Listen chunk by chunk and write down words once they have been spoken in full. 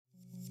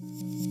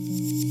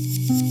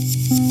Welcome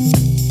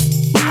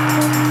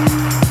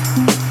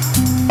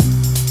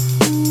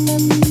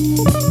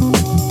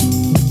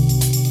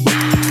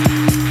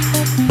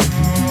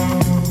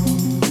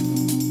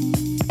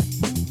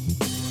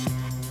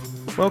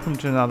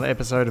to another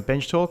episode of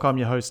Bench Talk. I'm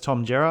your host,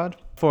 Tom Gerard.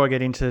 Before I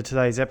get into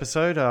today's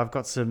episode, I've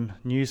got some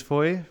news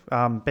for you.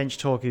 Bench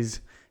Talk is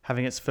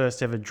having its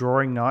first ever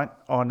drawing night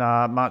on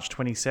March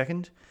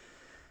 22nd.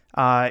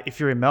 If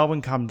you're in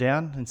Melbourne, come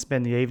down and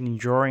spend the evening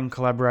drawing,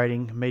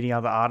 collaborating, meeting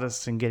other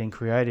artists and getting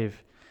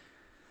creative.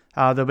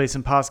 There'll be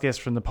some past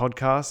guests from the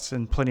podcast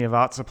and plenty of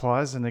art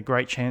supplies and a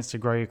great chance to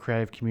grow your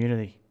creative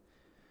community.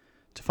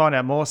 To find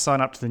out more,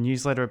 sign up to the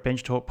newsletter at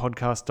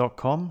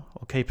benchtalkpodcast.com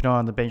or keep an eye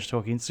on the Bench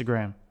Talk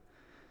Instagram.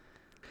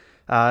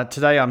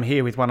 Today I'm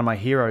here with one of my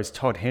heroes,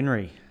 Todd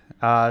Henry.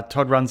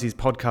 Todd runs his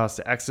podcast,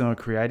 The Accidental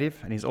Creative,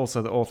 and he's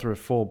also the author of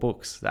 4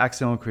 books, The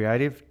Accidental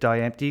Creative, Die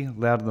Empty,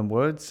 Louder Than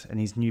Words, and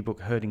his new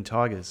book, Herding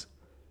Tigers.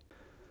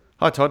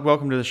 Hi Todd,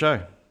 welcome to the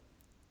show.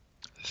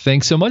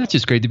 Thanks so much.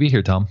 It's great to be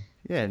here, Tom.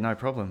 Yeah, no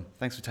problem.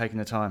 Thanks for taking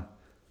the time.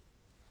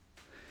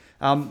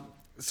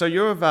 So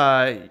you've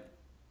had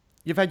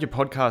your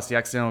podcast, The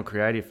Accidental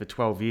Creative, for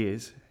 12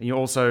 years, and you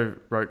also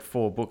wrote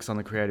 4 books on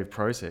the creative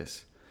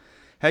process.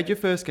 How did you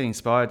first get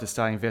inspired to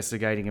start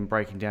investigating and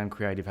breaking down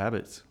creative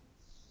habits?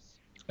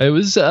 It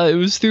was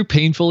through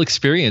painful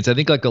experience. I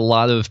think like a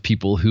lot of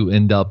people who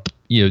end up,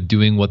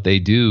 doing what they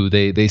do,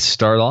 they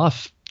start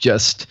off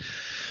just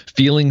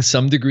feeling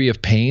some degree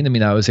of pain. I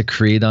mean, I was a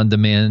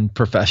create-on-demand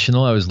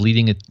professional. I was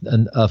leading a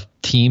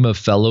team of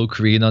fellow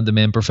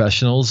create-on-demand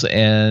professionals.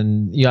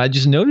 And, I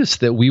just noticed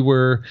that we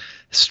were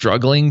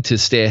struggling to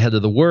stay ahead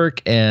of the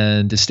work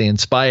and to stay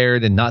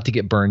inspired and not to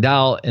get burned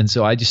out. And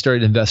so I just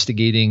started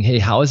investigating, hey,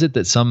 how is it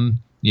that some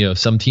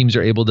teams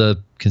are able to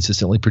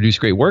consistently produce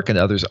great work and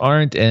others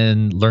aren't,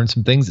 and learn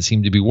some things that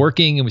seem to be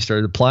working. And we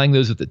started applying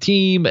those with the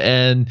team.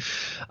 And,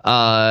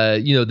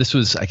 this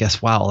was, I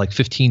guess, like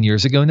 15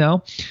 years ago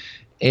now.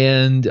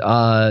 And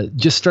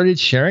just started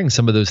sharing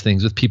some of those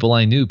things with people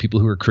I knew, people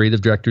who were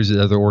creative directors at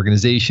other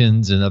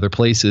organizations and other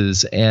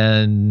places,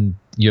 and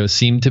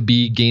seemed to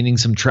be gaining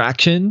some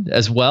traction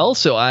as well.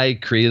 So I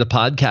created a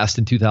podcast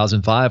in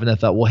 2005, and I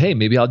thought, well, hey,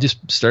 maybe I'll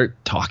just start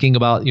talking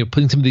about,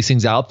 putting some of these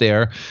things out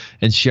there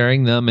and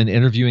sharing them and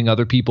interviewing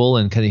other people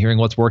and kind of hearing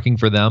what's working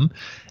for them.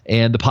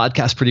 And the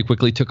podcast pretty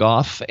quickly took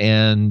off,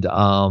 and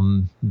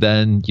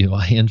then a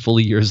handful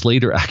of years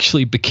later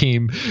actually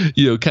became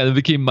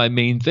my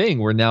main thing,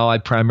 where now I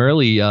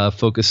primarily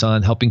focus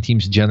on helping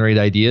teams generate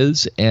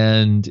ideas,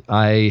 and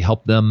I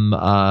help them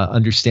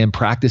understand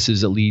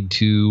practices that lead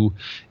to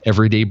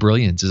everyday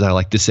brilliance, as I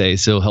like to say.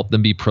 So help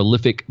them be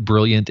prolific,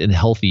 brilliant, and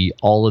healthy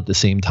all at the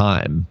same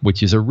time,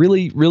 which is a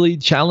really, really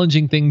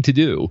challenging thing to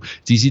do.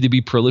 It's easy to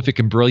be prolific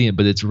and brilliant,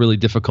 but it's really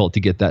difficult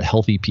to get that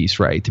healthy piece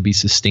right, to be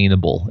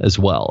sustainable as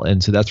well.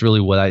 And so that's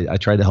really what I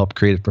try to help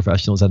creative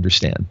professionals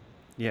understand.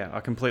 Yeah, I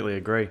completely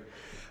agree.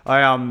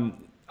 I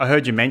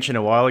heard you mention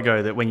a while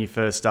ago that when you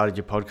first started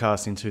your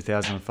podcast in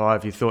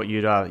 2005, you thought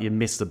you'd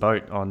missed the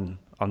boat on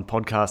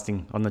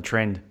podcasting, on the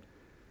trend.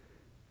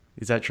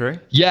 Is that true?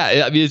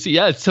 Yeah, I mean,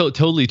 it's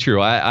totally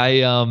true.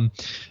 And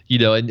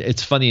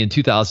it's funny in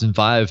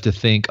 2005 to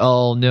think,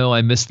 oh no,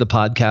 I missed the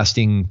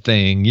podcasting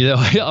thing.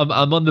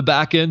 I'm on the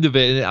back end of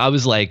it, and I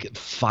was like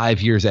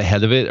 5 years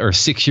ahead of it, or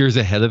 6 years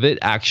ahead of it,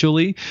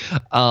 actually,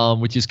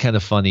 which is kind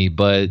of funny.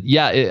 But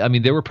yeah,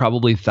 there were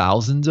probably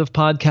thousands of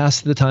podcasts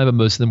at the time, but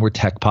most of them were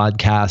tech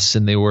podcasts,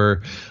 and they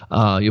were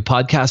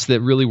podcasts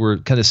that really were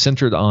kind of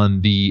centered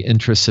on the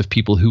interests of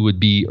people who would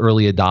be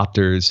early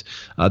adopters.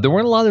 There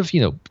weren't a lot of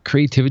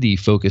creativity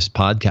focused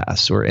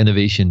podcasts or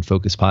innovation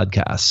focused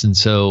podcasts, and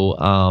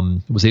so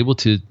was able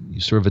to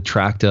sort of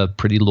attract a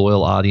pretty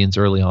loyal audience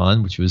early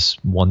on, which was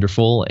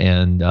wonderful.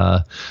 And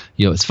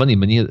it's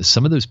funny,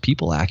 some of those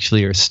people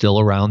actually are still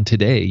around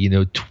today.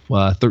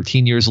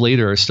 13 years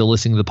later, are still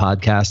listening to the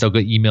podcast. I'll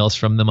get emails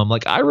from them. I'm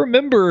like, I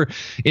remember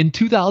in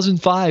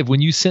 2005 when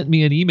you sent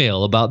me an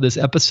email about this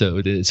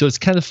episode. So it's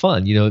kind of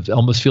fun. It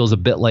almost feels a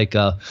bit like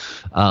a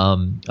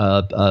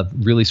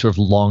really sort of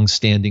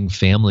long-standing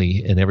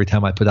family. And every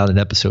time I put out an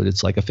episode,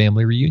 it's like a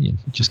family reunion,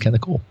 which is kind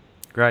of cool.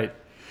 Great.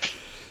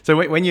 So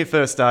when you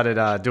first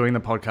started doing the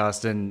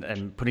podcast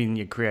and putting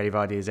your creative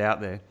ideas out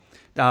there,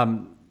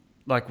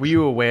 were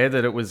you aware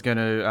that it was going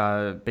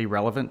to be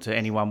relevant to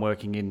anyone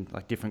working in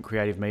different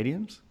creative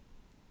mediums?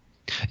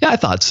 Yeah, I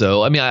thought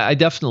so. I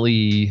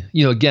definitely,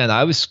 again,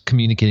 I was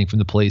communicating from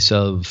the place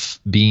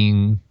of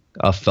being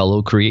a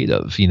fellow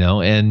creative,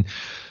 and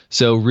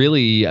so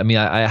really,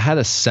 I had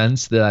a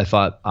sense that I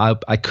thought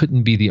I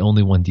couldn't be the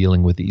only one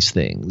dealing with these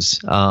things.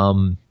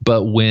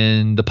 But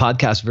when the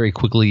podcast very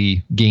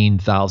quickly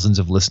gained thousands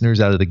of listeners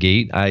out of the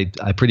gate, I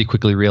pretty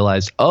quickly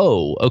realized,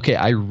 oh, okay,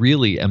 I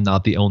really am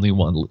not the only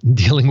one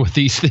dealing with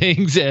these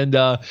things. And,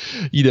 I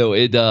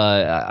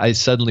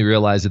suddenly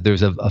realized that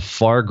there's a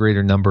far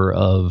greater number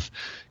of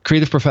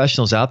creative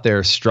professionals out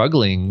there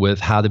struggling with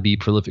how to be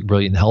prolific,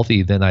 brilliant, and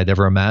healthy than I'd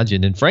ever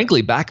imagined. And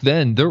frankly, back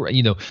then,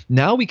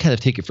 now we kind of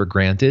take it for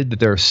granted that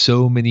there are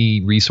so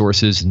many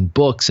resources and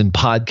books and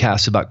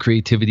podcasts about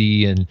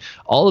creativity and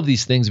all of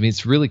these things. I mean,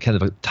 it's really kind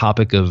of a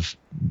topic of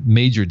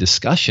major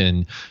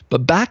discussion.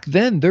 But back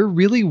then, there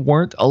really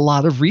weren't a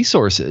lot of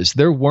resources.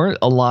 There weren't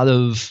a lot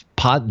of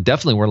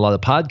definitely weren't a lot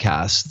of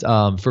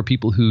podcasts for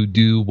people who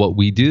do what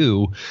we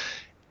do.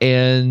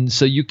 And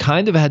so you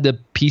kind of had to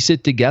piece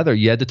it together.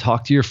 You had to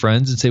talk to your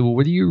friends and say, well,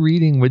 what are you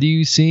reading? What are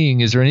you seeing?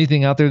 Is there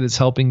anything out there that's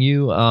helping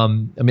you? I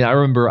mean, I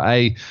remember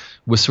I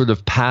was sort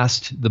of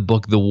passed the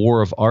book, The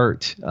War of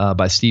Art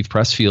by Steve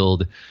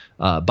Pressfield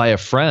by a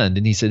friend.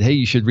 And he said, hey,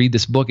 you should read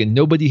this book. And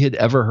nobody had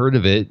ever heard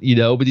of it,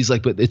 but he's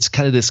like, but it's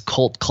kind of this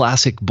cult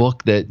classic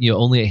book that,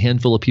 only a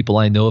handful of people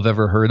I know have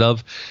ever heard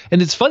of.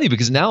 And it's funny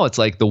because now it's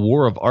like The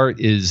War of Art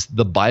is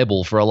the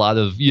Bible for a lot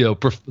of,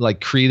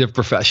 like creative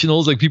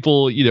professionals, like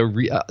people,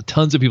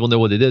 tons of people know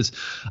what it is.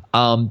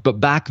 But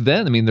back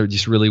then, I mean, there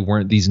just really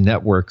weren't these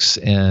networks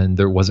and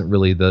there wasn't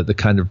really there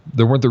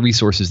weren't the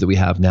resources that we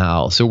have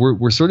now. So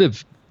we're sort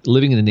of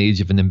living in an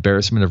age of an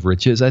embarrassment of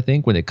riches, I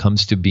think, when it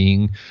comes to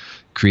being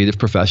creative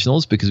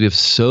professionals, because we have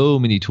so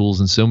many tools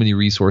and so many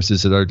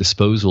resources at our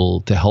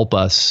disposal to help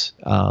us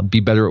be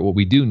better at what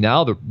we do.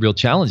 Now, the real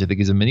challenge, I think,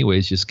 is in many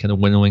ways just kind of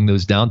winnowing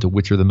those down to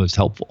which are the most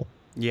helpful.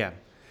 Yeah.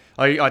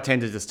 I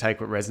tend to just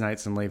take what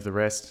resonates and leave the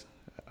rest.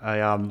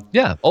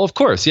 Yeah. Oh, of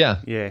course. Yeah.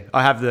 Yeah.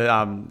 I have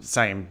the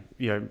same,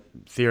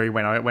 theory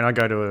when I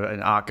go to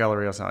an art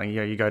gallery or something.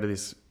 You go to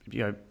this,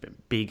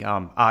 big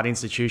art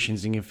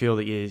institutions and you feel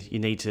that you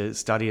need to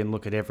study and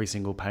look at every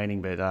single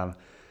painting, but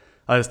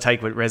I just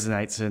take what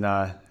resonates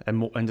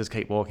and just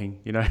keep walking,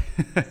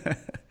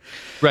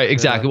 Right,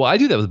 exactly. Well, I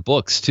do that with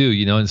books too,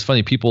 and it's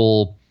funny.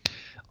 People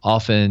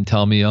often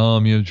tell me, "Oh,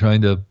 I'm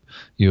trying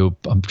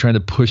to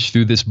push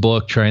through this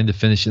book, trying to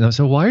finish it." And I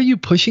said, "Why are you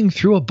pushing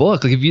through a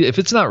book? Like, if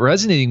it's not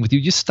resonating with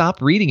you, just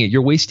stop reading it.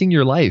 You're wasting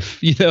your life.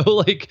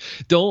 Like,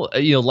 don't.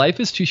 Life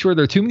is too short.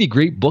 There are too many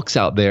great books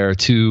out there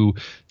to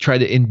try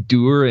to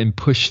endure and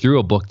push through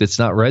a book that's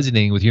not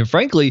resonating with you. And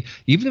frankly,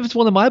 even if it's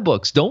one of my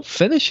books, don't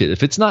finish it.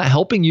 If it's not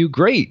helping you,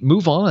 great,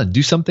 move on,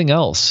 do something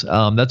else.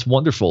 That's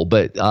wonderful.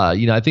 But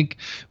I think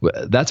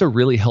that's a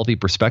really healthy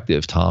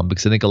perspective, Tom,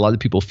 because I think a lot of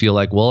people feel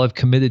like, well, I've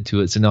committed to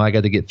it, so now I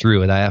got to get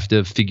through it. I have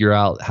to figure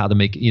out how to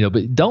make it,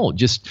 but don't.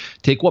 Just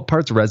take what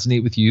parts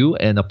resonate with you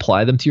and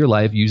apply them to your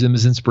life, use them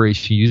as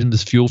inspiration, use them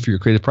as fuel for your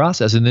creative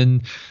process, and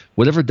then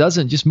whatever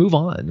doesn't, just move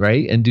on,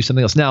 right? And do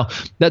something else. Now,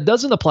 that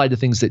doesn't apply to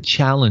things that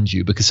challenge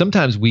you, because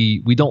sometimes we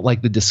don't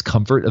like the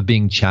discomfort of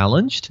being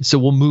challenged. So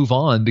we'll move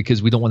on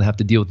because we don't want to have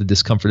to deal with the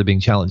discomfort of being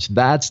challenged.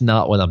 That's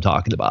not what I'm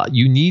talking about.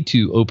 You need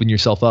to open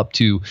yourself up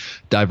to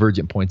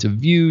divergent points of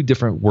view,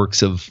 different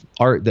works of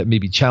art that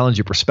maybe challenge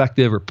your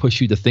perspective or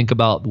push you to think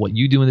about what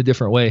you do in a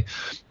different way.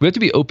 We have to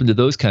be open to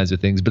those kinds of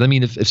things. But I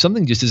mean, if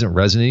something just isn't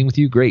resonating with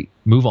you, great,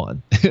 move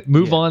on.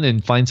 Move on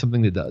and find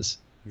something that does.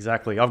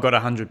 Exactly. I've got a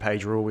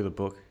 100-page rule with a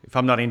book. If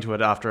I'm not into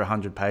it after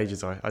 100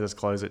 pages, I just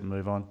close it and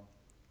move on.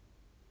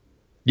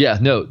 Yeah,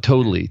 no,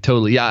 totally.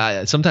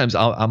 Yeah, sometimes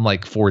I'm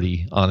like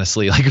 40,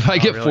 honestly. Like if I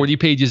get really? 40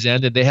 pages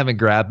in and they haven't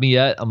grabbed me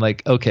yet, I'm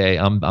like, okay,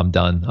 I'm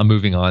done. I'm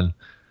moving on.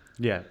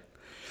 Yeah.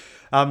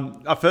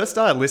 I first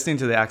started listening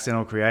to The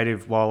Accidental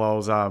Creative while I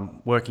was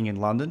working in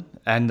London,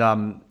 and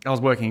I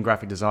was working in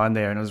graphic design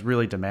there, and it was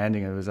really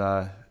demanding. It was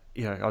I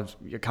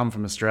come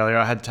from Australia.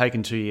 I had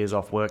taken 2 years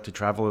off work to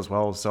travel as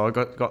well, so I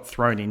got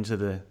thrown into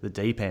the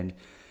deep end.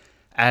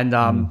 And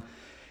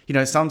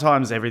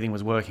sometimes everything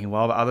was working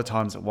well, but other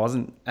times it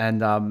wasn't.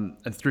 And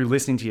through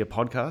listening to your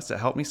podcast, it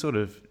helped me sort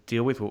of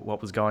deal with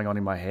what was going on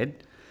in my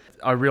head.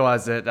 I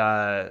realized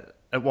that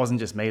it wasn't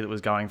just me that was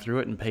going through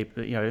it, and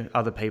people,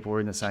 other people were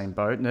in the same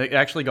boat. And it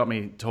actually got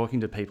me talking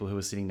to people who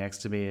were sitting next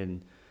to me,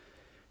 and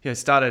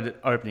started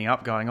opening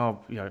up, going,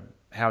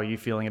 how are you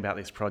feeling about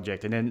this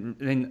project? And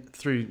then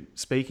through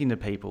speaking to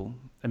people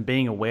and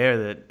being aware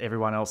that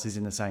everyone else is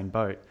in the same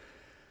boat,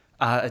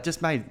 it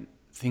just made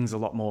things a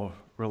lot more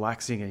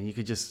relaxing, and you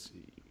could just,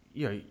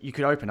 you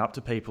could open up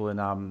to people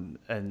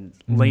and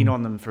lean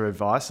on them for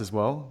advice as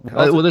well.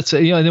 Well, that's,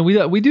 and then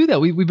we do that.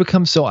 We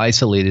become so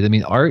isolated. I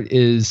mean, art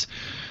is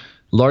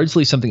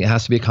largely something that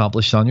has to be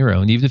accomplished on your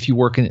own. Even if you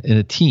work in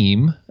a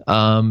team,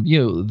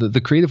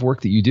 the creative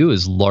work that you do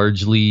is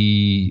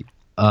largely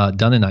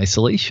done in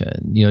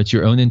isolation. It's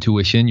your own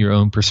intuition, your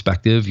own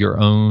perspective, your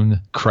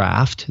own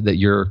craft that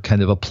you're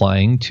kind of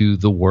applying to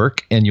the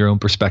work and your own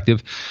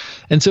perspective.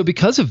 And so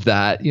because of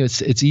that,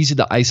 it's easy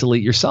to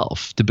isolate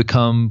yourself, to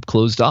become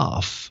closed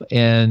off.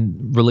 And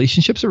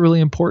relationships are really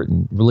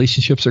important.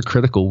 Relationships are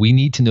critical. We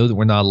need to know that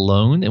we're not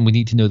alone, and we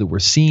need to know that we're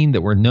seen,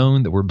 that we're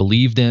known, that we're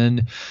believed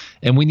in.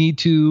 And we need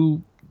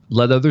to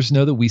let others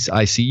know that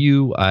I see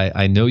you,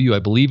 I know you, I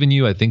believe in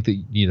you, I think that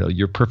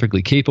you're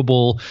perfectly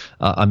capable.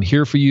 I'm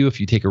here for you if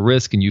you take a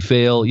risk and you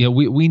fail.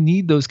 We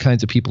need those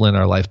kinds of people in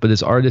our life. But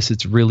as artists,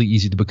 it's really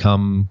easy to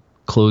become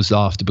closed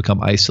off, to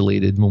become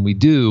isolated. When we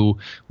do,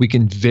 we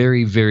can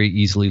very, very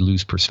easily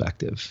lose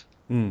perspective.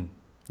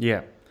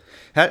 Yeah.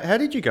 How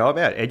did you go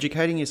about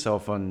educating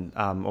yourself on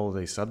all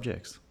these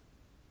subjects?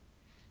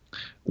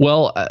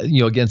 Well,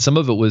 again, some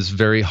of it was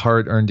very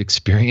hard-earned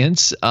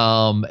experience,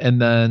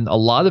 and then a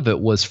lot of it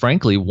was,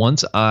 frankly,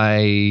 once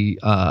I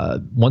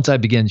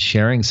began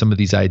sharing some of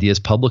these ideas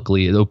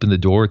publicly, it opened the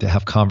door to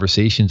have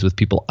conversations with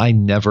people I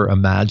never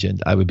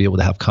imagined I would be able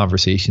to have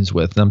conversations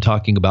with. And I'm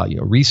talking about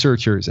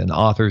researchers and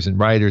authors and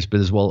writers,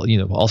 but as well,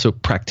 also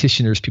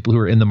practitioners, people who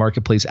are in the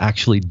marketplace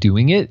actually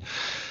doing it.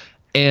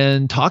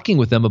 And talking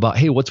with them about,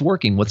 hey, what's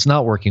working, what's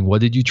not working, what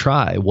did you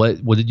try,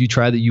 what did you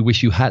try that you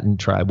wish you hadn't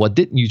tried, what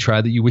didn't you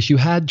try that you wish you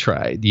had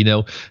tried,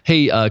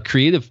 hey,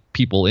 creative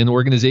people in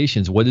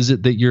organizations, what is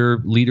it that your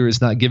leader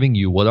is not giving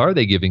you, what are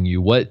they giving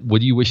you, what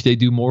do you wish they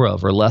do more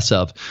of or less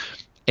of?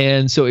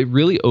 And so it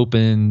really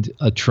opened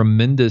a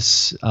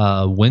tremendous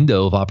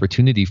window of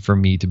opportunity for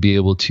me to be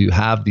able to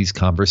have these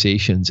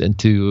conversations and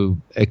to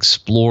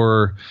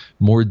explore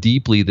more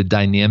deeply the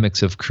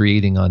dynamics of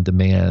creating on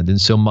demand.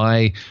 And so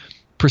my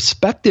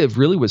perspective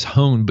really was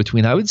honed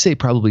between, I would say,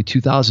 probably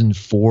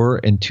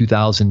 2004 and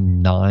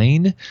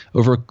 2009.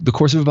 Over the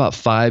course of about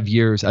 5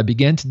 years, I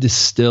began to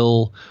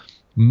distill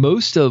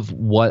most of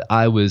what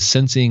I was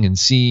sensing and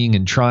seeing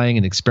and trying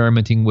and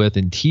experimenting with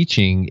and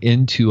teaching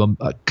into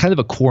a kind of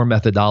a core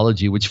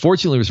methodology, which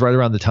fortunately was right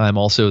around the time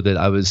also that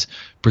I was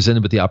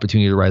presented with the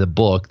opportunity to write a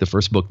book, the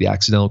first book, The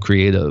Accidental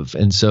Creative.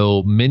 And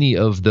so many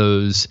of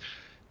those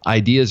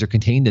ideas are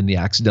contained in The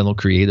Accidental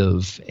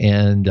Creative.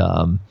 And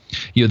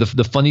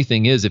the funny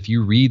thing is, if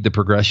you read the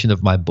progression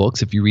of my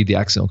books, if you read The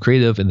Accidental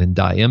Creative and then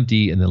Die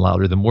Empty and then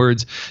Louder Than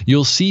Words,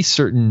 you'll see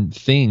certain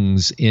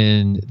things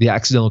in The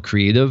Accidental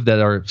Creative that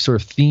are sort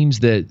of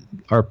themes that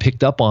are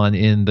picked up on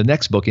in the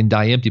next book, in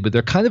Die Empty, but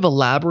they're kind of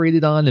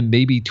elaborated on and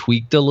maybe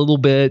tweaked a little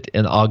bit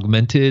and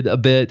augmented a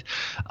bit.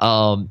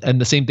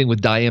 And the same thing with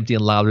Die Empty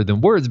and Louder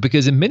Than Words,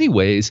 because in many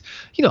ways,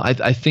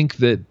 I think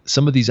that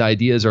some of these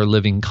ideas are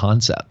living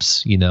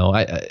concepts.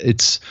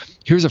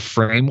 Here's a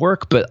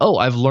framework, but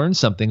I've learned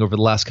something over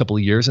the last couple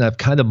of years and I've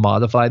kind of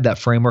modified that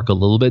framework a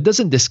little bit. It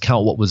doesn't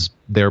discount what was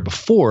there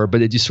before,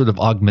 but it just sort of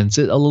augments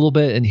it a little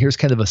bit. And here's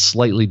kind of a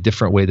slightly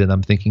different way that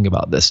I'm thinking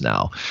about this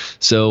now.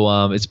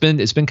 So it's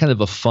been kind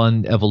of a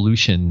fun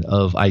evolution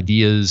of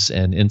ideas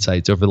and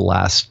insights over the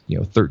last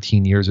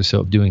 13 years or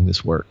so of doing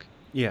this work.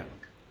 Yeah,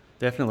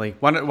 definitely.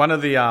 One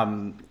of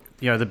the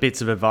the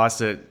bits of advice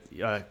that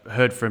I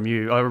heard from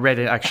you, I read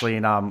it actually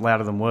in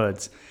Louder Than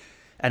Words,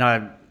 and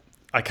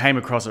I came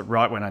across it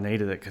right when I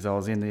needed it because I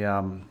was in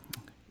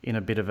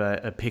a bit of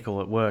a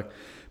pickle at work.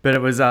 But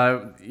it was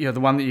the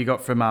one that you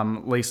got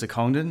from Lisa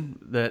Congdon,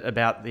 that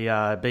about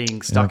the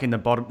being stuck in the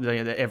bottom.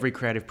 That every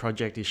creative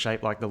project is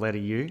shaped like the letter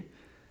U,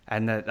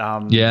 and that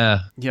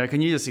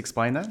can you just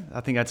explain that?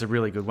 I think that's a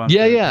really good one.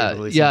 Yeah.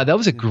 That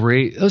was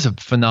a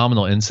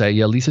phenomenal insight.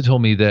 Yeah, Lisa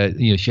told me that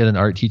she had an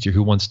art teacher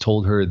who once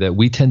told her that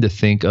we tend to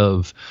think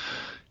of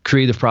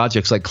creative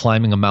projects like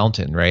climbing a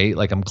mountain, right?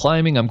 Like I'm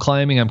climbing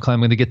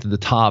to get to the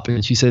top.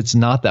 And she said it's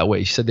not that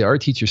way. She said the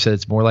art teacher said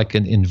it's more like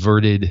an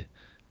inverted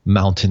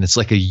mountain. It's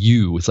like a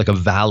U. It's like a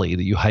valley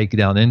that you hike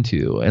down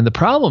into. And the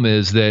problem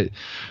is that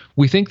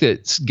we think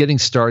that getting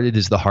started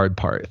is the hard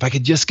part. If I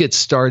could just get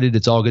started,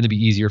 it's all going to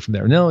be easier from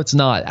there. No, it's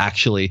not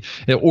actually.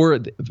 Or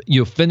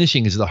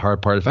finishing is the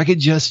hard part. If I could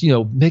just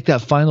make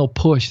that final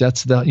push,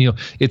 that's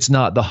it's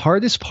not. The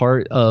hardest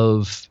part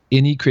of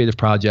any creative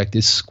project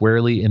is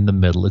squarely in the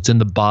middle. It's in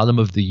the bottom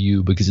of the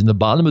U, because in the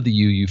bottom of the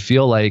U, you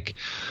feel like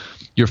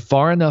you're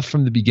far enough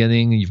from the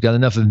beginning and you've got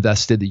enough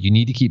invested that you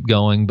need to keep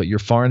going, but you're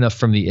far enough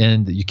from the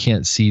end that you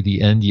can't see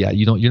the end yet.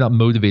 You're not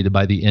motivated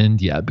by the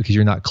end yet because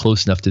you're not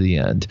close enough to the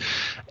end.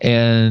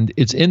 And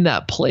it's in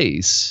that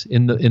place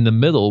in the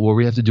middle where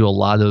we have to do a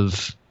lot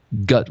of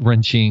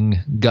gut-wrenching,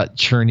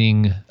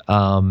 gut-churning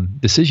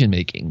decision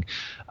making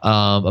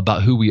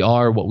about who we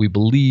are, what we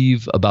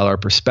believe, about our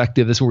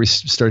perspective. This is where we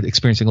start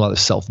experiencing a lot of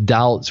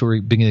self-doubt. So we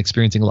begin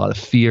experiencing a lot of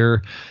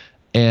fear.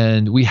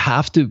 And we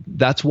have to,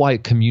 that's why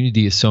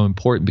community is so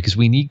important, because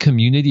we need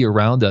community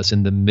around us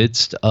in the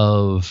midst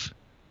of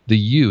the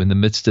U, in the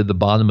midst of the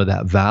bottom of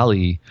that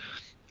valley,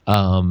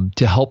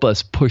 to help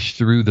us push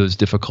through those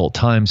difficult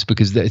times,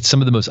 because it's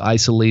some of the most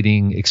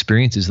isolating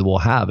experiences that we'll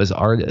have as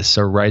artists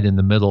are right in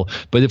the middle.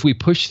 But if we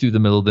push through the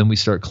middle, then we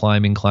start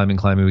climbing,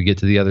 we get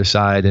to the other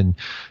side, and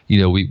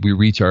we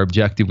reach our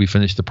objective, we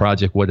finish the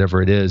project,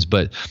 whatever it is.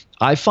 But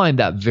I find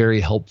that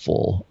very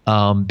helpful,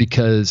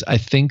 because I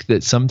think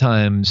that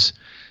sometimes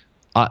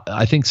we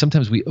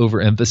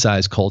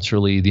overemphasize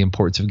culturally the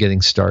importance of getting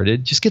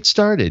started. Just get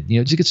started.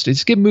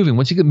 Just get moving.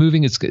 Once you get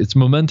moving, it's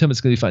momentum. It's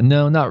going to be fine.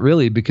 No, not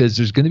really, because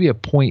there's going to be a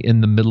point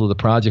in the middle of the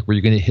project where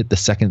you're going to hit the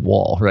second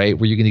wall, right?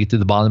 Where you're going to get to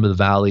the bottom of the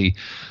valley,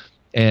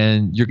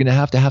 and you're going to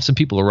have some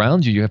people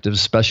around you. You have to have a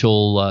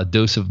special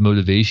dose of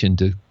motivation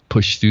to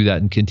push through that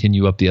and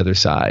continue up the other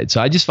side. So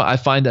I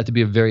find that to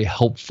be a very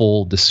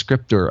helpful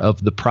descriptor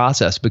of the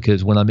process,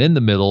 because when I'm in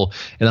the middle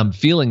and I'm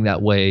feeling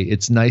that way,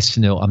 it's nice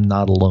to know I'm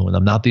not alone.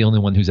 I'm not the only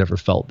one who's ever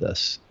felt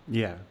this.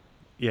 Yeah.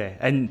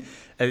 And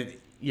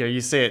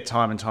you see it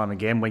time and time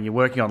again when you're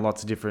working on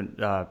lots of different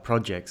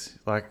projects.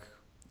 Like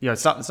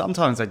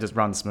sometimes they just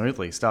run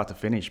smoothly, start to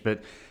finish,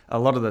 but a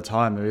lot of the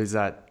time there is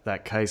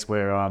that case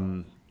where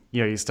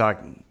you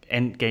start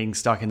getting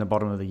stuck in the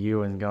bottom of the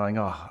U and going,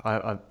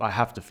 I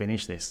have to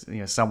finish this.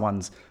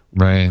 Someone's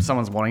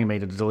wanting me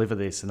to deliver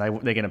this, and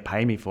they're going to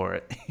pay me for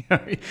it.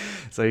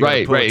 So you got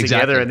to pull it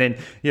together, exactly. And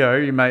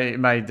then you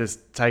may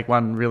just take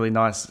one really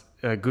nice,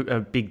 a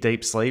big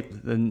deep sleep,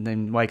 and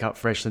then wake up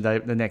fresh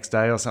the next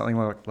day or something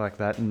like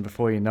that, and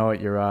before you know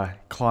it, you're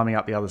climbing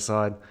up the other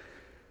side.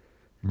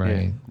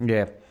 Right.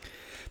 Yeah.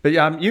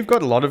 But you've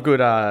got a lot of good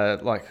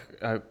like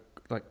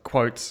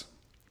quotes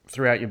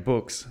throughout your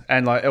books,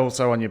 and like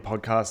also on your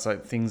podcast,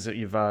 like things that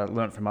you've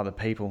learned from other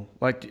people.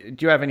 Like,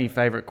 do you have any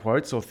favorite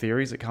quotes or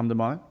theories that come to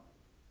mind?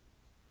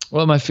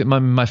 Well,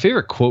 my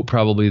favorite quote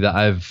probably that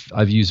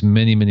I've used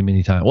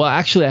many times. Well,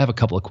 actually, I have a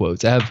couple of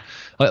quotes. Can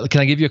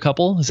I give you a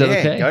couple? Is that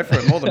okay? Yeah, go for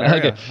it. More than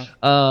merrier.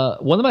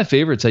 Okay. One of my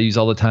favorites I use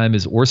all the time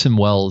is Orson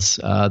Welles,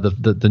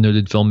 the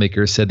noted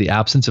filmmaker, said, "The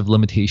absence of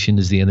limitation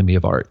is the enemy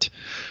of art."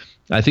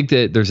 I think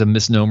that there's a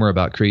misnomer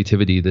about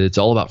creativity, that it's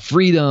all about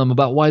freedom,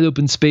 about wide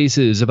open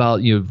spaces,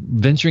 about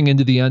venturing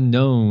into the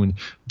unknown.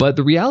 But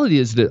the reality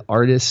is that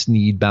artists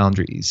need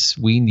boundaries.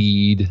 We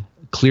need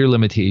clear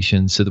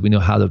limitations so that we know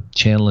how to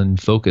channel and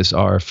focus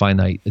our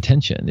finite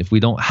attention. If we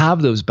don't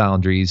have those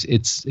boundaries,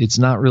 it's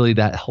not really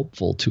that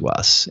helpful to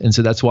us. And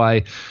so that's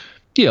why,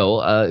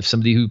 if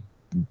somebody who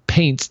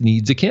paints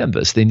needs a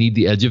canvas, they need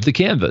the edge of the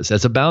canvas.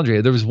 That's a boundary.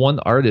 There was one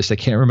artist, I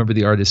can't remember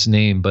the artist's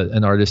name, but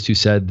an artist who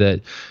said that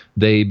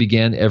they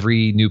began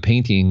every new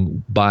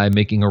painting by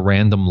making a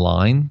random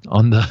line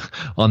on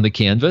the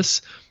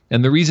canvas.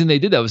 And the reason they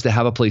did that was to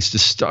have a place to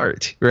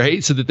start,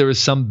 right? So that there was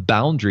some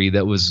boundary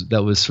that was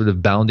sort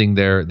of bounding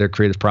their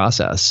creative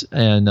process.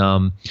 And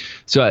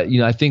so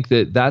I think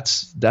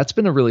that's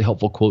been a really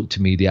helpful quote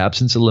to me. The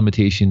absence of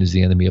limitation is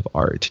the enemy of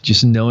art.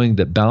 Just knowing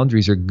that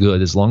boundaries are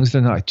good as long as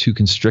they're not too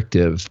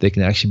constrictive. They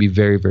can actually be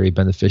very, very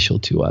beneficial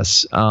to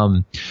us.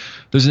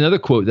 There's another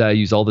quote that I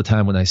use all the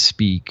time when I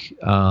speak,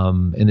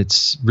 and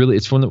it's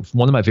one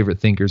of my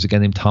favorite thinkers, a guy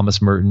named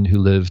Thomas Merton, who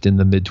lived in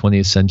the mid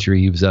 20th century.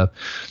 He was a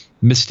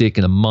mystic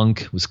and a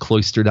monk, was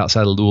cloistered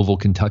outside of Louisville,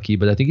 Kentucky.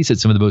 But I think he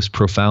said some of the most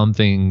profound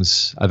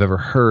things I've ever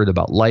heard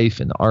about life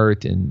and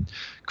art and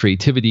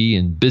creativity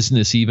and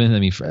business even. I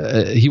mean,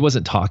 he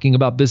wasn't talking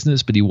about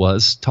business, but he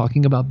was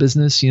talking about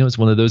business. It's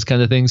one of those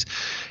kind of things.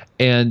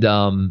 And,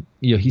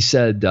 he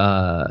said,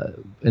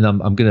 and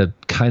I'm going to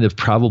kind of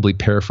probably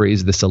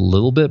paraphrase this a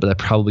little bit, but I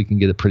probably can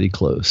get it pretty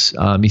close.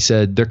 He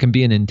said, "There can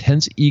be an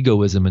intense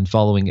egoism in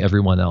following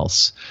everyone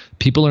else.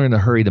 People are in a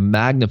hurry to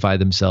magnify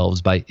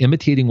themselves by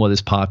imitating what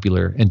is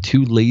popular and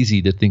too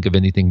lazy to think of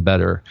anything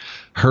better.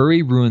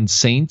 Hurry ruins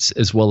saints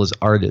as well as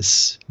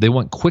artists. They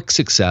want quick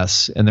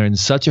success, and they're in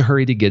such a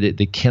hurry to get it,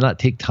 they cannot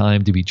take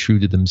time to be true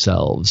to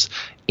themselves.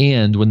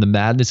 And when the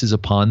madness is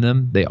upon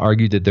them, they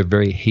argue that their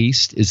very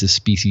haste is a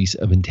species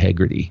of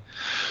integrity."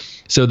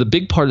 So the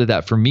big part of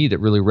that for me that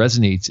really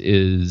resonates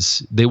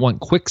is they want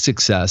quick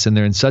success, and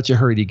they're in such a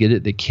hurry to get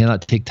it, they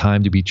cannot take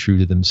time to be true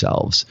to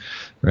themselves,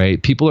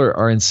 right? People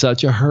are in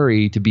such a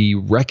hurry to be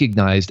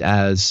recognized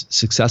as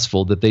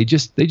successful that they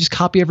just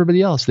copy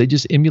everybody else. They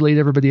just emulate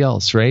everybody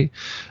else, right?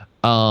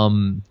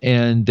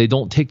 And they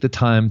don't take the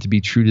time to be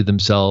true to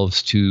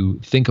themselves, to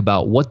think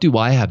about, what do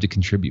I have to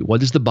contribute?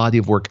 What is the body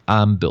of work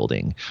I'm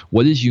building?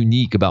 What is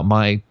unique about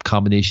my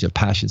combination of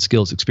passion,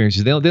 skills,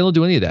 experiences? They don't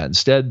do any of that.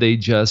 Instead, they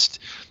just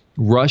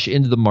rush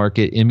into the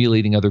market,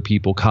 emulating other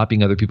people,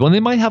 copying other people. And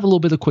they might have a little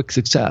bit of quick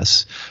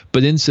success,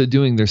 but in so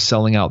doing, they're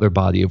selling out their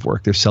body of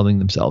work. They're selling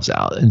themselves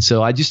out. And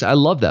so I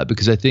love that,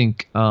 because I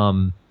think,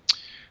 like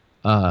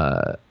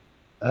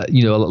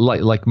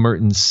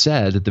Merton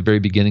said at the very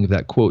beginning of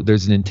that quote,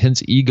 there's an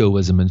intense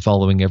egoism in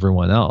following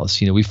everyone else.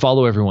 We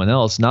follow everyone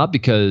else, not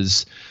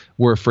because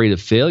we're afraid of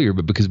failure,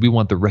 but because we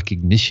want the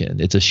recognition.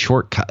 It's a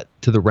shortcut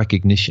to the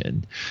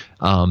recognition.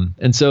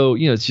 And so,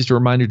 it's just a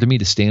reminder to me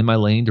to stay in my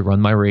lane, to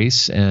run my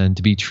race, and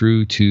to be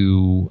true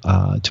to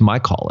my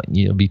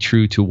calling, be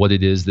true to what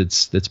it is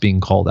that's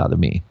being called out of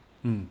me.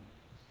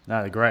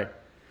 No, great.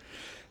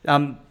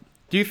 Do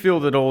you feel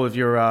that all of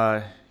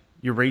your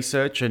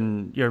research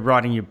and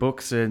writing your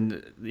books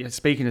and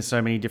speaking to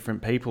so many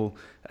different people,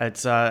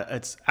 it's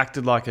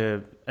acted like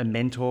a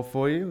mentor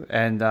for you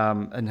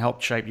and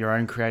helped shape your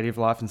own creative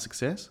life and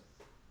success?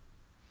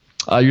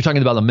 You're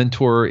talking about a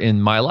mentor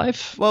in my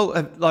life?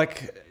 Well,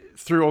 like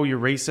through all your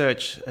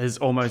research has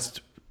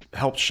almost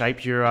helped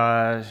shape your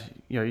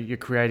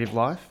creative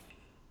life?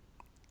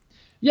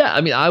 Yeah,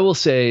 I mean, I will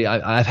say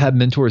I've had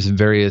mentors in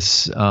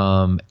various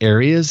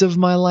areas of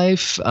my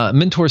life.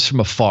 Mentors from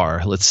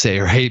afar, let's say,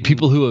 right?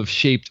 People who have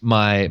shaped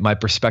my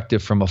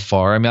perspective from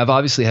afar. I mean, I've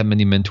obviously had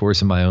many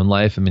mentors in my own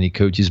life and many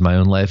coaches in my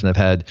own life, and I've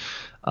had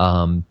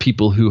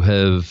people who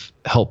have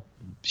helped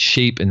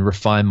shape and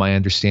refine my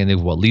understanding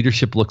of what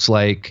leadership looks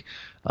like,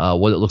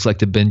 what it looks like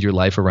to bend your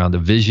life around a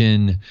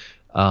vision.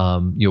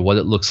 what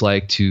it looks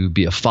like to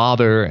be a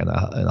father and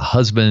a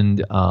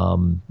husband,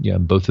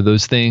 both of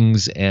those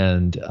things,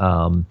 and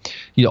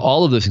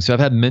all of those things. So I've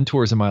had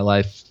mentors in my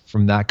life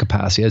from that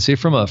capacity. I'd say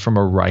from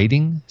a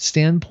writing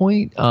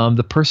standpoint,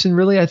 the person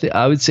really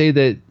I would say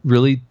that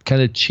really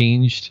kind of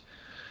changed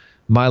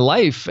my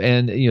life.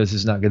 And this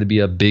is not going to be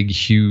a big,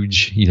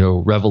 huge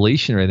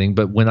revelation or anything,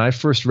 but when I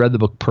first read the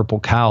book Purple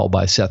Cow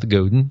by Seth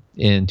Godin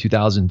in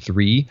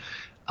 2003.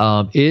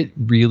 It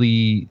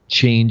really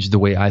changed the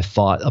way I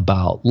thought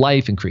about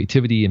life and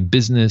creativity and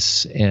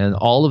business and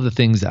all of the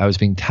things that I was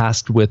being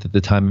tasked with at the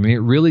time. I mean,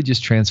 it really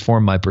just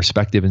transformed my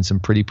perspective in some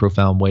pretty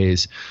profound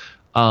ways.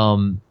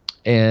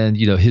 And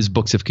his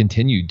books have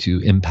continued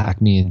to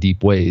impact me in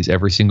deep ways.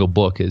 Every single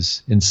book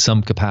has, in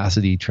some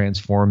capacity,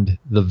 transformed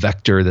the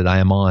vector that I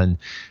am on.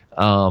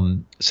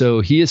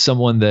 So he is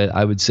someone that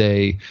I would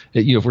say,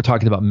 if we're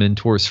talking about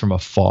mentors from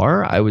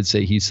afar, I would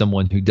say he's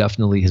someone who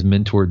definitely has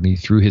mentored me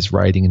through his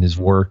writing and his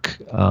work,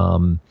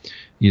 from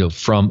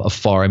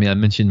afar. I mean, I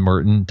mentioned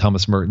Merton.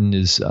 Thomas Merton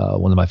is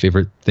one of my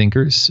favorite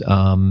thinkers.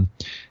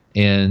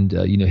 And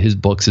his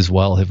books as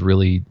well have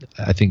really,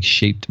 I think,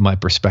 shaped my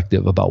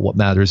perspective about what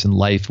matters in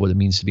life, what it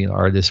means to be an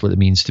artist, what it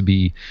means to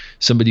be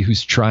somebody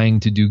who's trying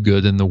to do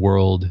good in the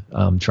world,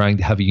 trying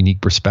to have a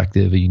unique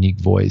perspective, a unique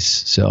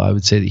voice. So I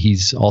would say that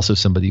he's also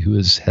somebody who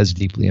has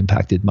deeply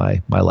impacted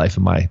my life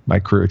and my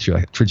career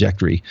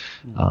trajectory,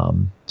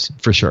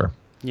 for sure.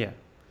 Yeah,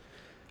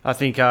 I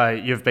think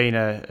you've been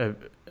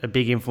a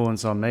big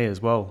influence on me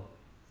as well.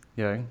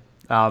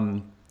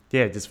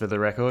 Yeah, just for the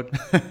record.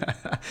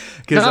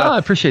 I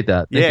appreciate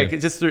that. Thank you.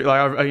 Just through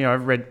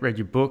I've read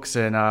your books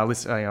and I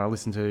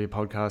listen to your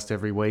podcast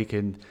every week,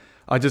 and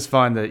I just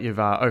find that you've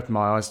opened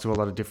my eyes to a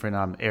lot of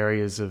different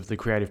areas of the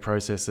creative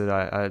process that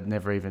I had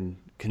never even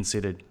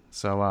considered.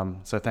 So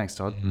thanks,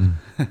 Todd.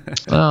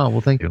 Oh,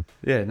 well, thank you.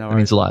 Yeah, no, it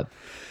means a lot.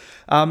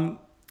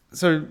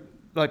 So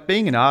like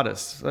being an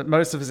artist, like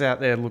most of us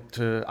out there look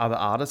to other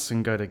artists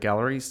and go to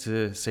galleries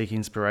to seek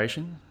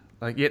inspiration.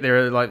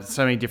 There are like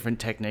so many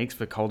different techniques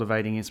for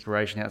cultivating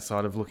inspiration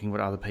outside of looking what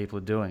other people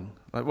are doing.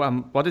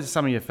 What are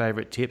some of your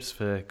favorite tips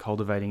for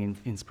cultivating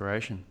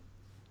inspiration?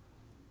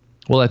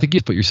 Well, I think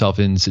you put yourself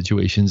in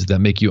situations that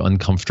make you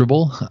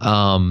uncomfortable,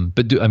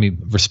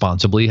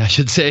 responsibly, I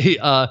should say.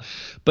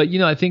 But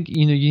I think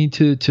you need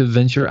to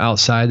venture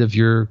outside of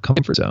your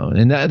comfort zone,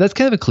 and that's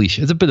kind of a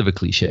cliche. It's a bit of a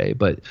cliche,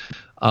 but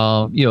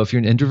if you're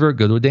an introvert,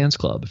 go to a dance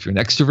club. If you're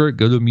an extrovert,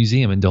 go to a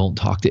museum and don't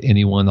talk to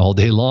anyone all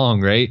day long,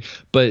 right?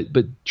 But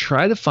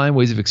try to find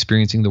ways of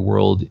experiencing the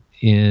world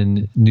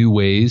in new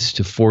ways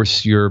to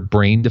force your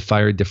brain to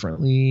fire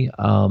differently.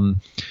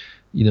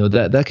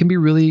 That can be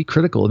really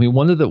critical. I mean,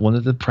 one of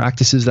the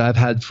practices that I've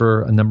had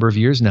for a number of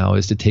years now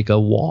is to take a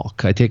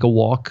walk. I take a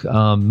walk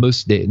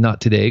most days, not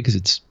today because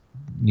it's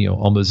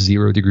almost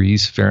 0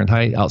 degrees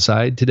Fahrenheit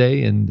outside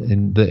today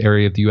in the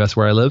area of the U.S.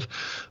 where I live.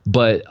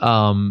 But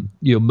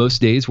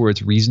most days where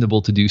it's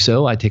reasonable to do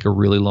so, I take a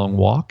really long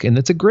walk, and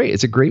it's a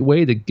great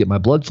way to get my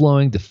blood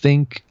flowing, to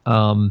think.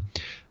 And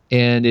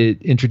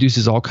it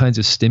introduces all kinds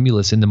of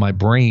stimulus into my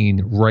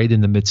brain right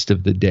in the midst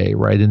of the day,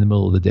 right in the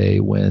middle of the day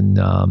when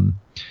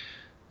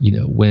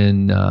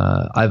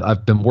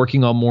I've been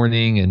working all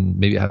morning and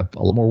maybe I have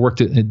a lot more work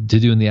to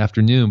do in the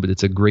afternoon, but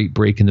it's a great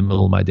break in the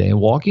middle of my day. And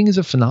walking is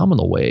a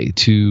phenomenal way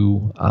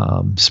to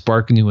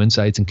spark new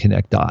insights and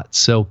connect dots.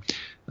 So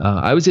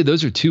I would say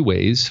those are two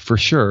ways for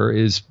sure: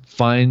 is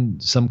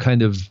find some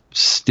kind of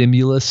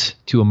stimulus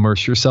to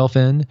immerse yourself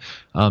in,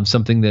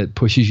 something that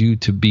pushes you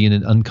to be in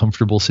an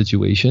uncomfortable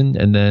situation.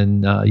 And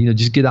then,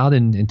 just get out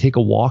and take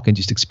a walk and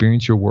just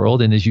experience your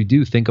world. And as you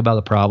do, think about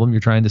a problem you're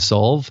trying to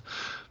solve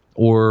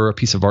or a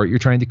piece of art you're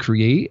trying to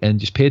create, and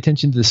just pay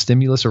attention to the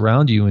stimulus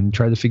around you and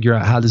try to figure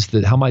out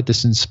how might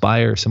this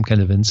inspire some kind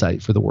of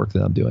insight for the work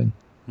that I'm doing.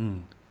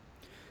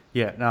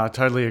 Yeah, no, I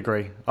totally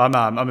agree. I'm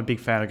a big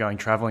fan of going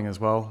traveling as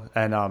well,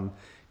 and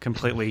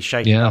completely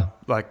shaking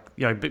up,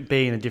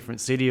 be in a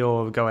different city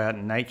or go out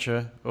in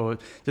nature or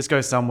just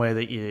go somewhere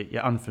that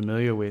you're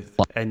unfamiliar with,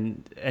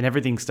 and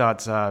everything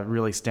starts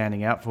really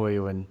standing out for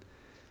you, and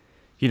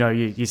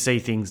you see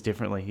things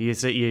differently.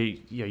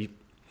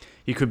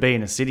 You could be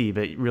in a city,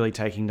 but really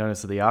taking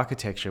notice of the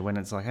architecture when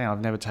it's like, hey,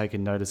 I've never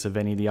taken notice of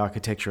any of the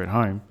architecture at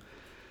home.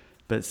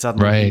 But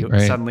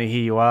suddenly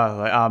here you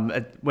are.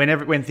 Like,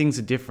 when things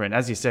are different,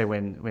 as you say,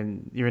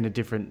 when you're in a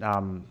different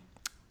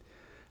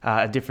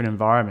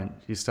environment,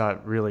 you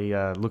start really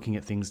looking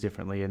at things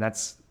differently, and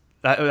that's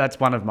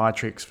one of my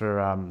tricks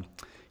for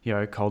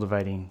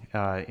cultivating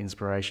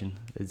inspiration.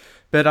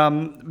 But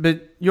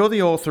you're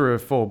the author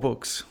of 4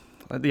 books.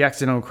 The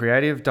Accidental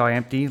Creative, Die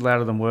Empty,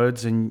 Louder Than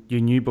Words, and your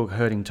new book,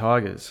 Herding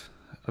Tigers.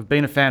 I've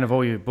been a fan of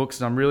all your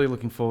books, and I'm really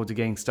looking forward to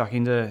getting stuck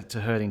into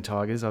Herding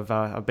Tigers.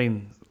 I've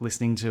been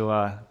listening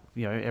to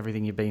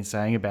everything you've been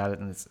saying about it,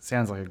 and it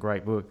sounds like a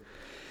great book.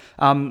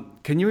 Can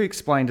you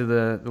explain to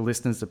the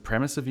listeners the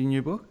premise of your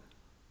new book?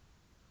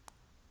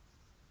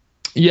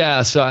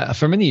 Yeah, so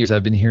for many years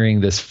I've been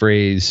hearing this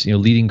phrase,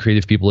 leading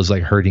creative people is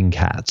like herding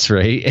cats,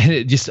 right? And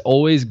it just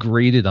always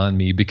grated on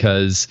me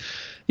because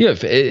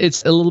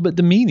it's a little bit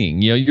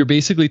demeaning. You're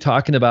basically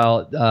talking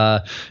about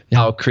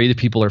how creative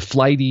people are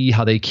flighty,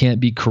 how they can't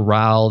be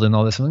corralled, and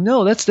all this. I'm like,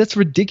 no, that's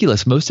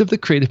ridiculous. Most of the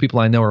creative people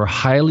I know are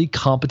highly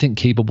competent,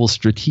 capable,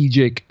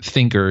 strategic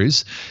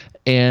thinkers.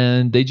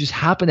 And they just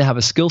happen to have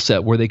a skill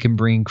set where they can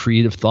bring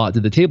creative thought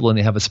to the table, and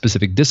they have a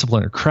specific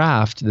discipline or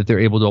craft that they're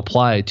able to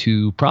apply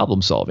to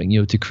problem solving,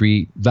 to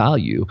create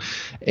value.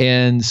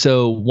 And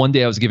so one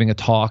day I was giving a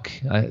talk,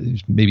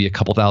 maybe a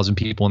couple thousand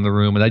people in the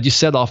room, and I just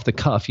said off the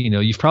cuff,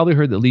 you've probably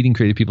heard that leading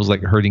creative people is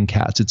like herding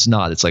cats. It's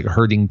not. It's like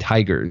herding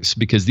tigers,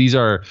 because these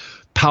are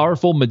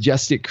powerful,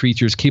 majestic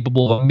creatures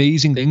capable of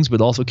amazing things, but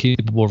also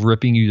capable of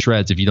ripping you to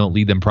shreds if you don't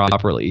lead them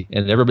properly.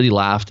 And everybody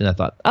laughed, and I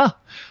thought,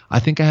 I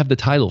think I have the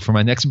title for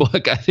my next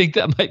book. I think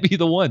that might be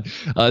the one.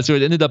 So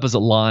it ended up as a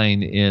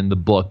line in the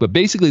book. But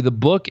basically, the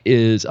book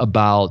is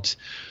about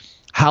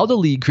how to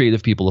lead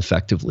creative people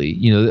effectively.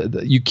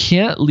 You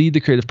can't lead the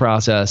creative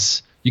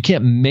process. You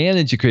can't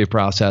manage a creative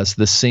process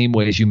the same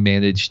way as you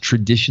manage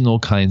traditional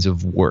kinds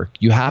of work.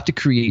 You have to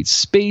create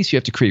space. You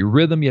have to create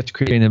rhythm. You have to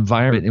create an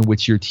environment in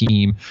which your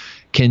team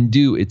can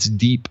do its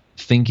deep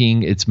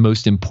thinking, its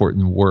most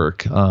important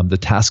work, the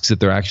tasks that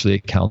they're actually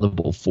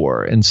accountable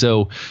for. And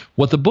so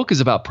what the book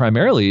is about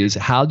primarily is,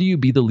 how do you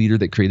be the leader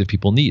that creative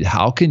people need?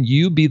 How can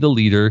you be the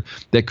leader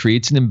that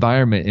creates an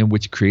environment in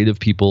which creative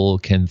people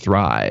can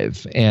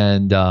thrive?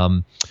 And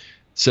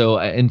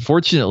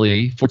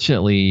fortunately,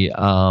 the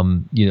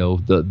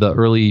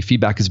early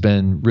feedback has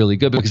been really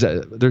good,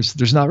 because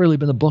there's not really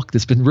been a book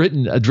that's been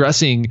written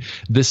addressing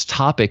this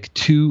topic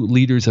to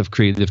leaders of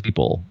creative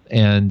people,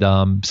 and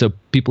so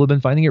people have been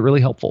finding it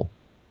really helpful.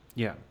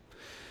 Yeah,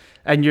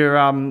 and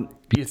your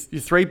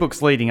three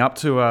books leading up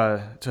to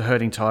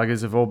Herding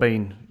Tigers have all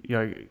been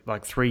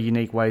like three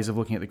unique ways of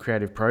looking at the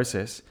creative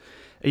process.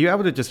 Are you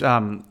able to just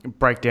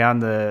break down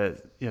the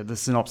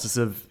synopsis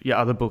of your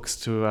other books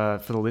to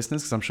for the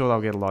listeners? Because I'm sure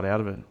they'll get a lot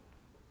out of it.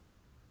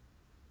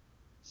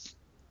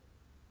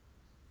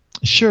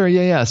 Sure,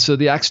 yeah. So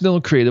The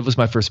Accidental Creative was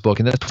my first book,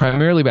 and that's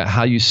primarily about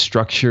how you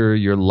structure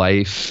your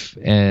life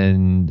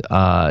and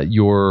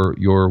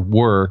your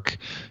work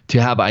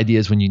to have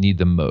ideas when you need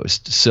them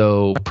most.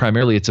 So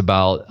primarily it's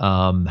about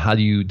how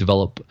do you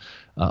develop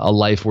a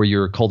life where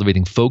you're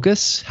cultivating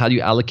focus? How do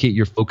you allocate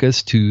your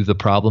focus to the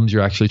problems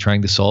you're actually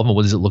trying to solve? And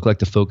what does it look like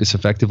to focus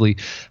effectively?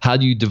 How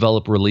do you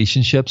develop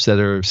relationships that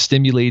are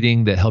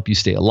stimulating, that help you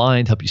stay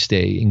aligned, help you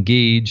stay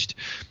engaged?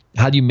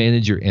 How do you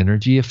manage your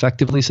energy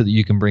effectively so that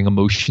you can bring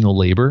emotional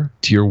labor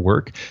to your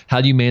work? How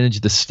do you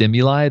manage the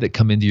stimuli that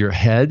come into your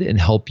head and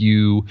help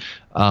you,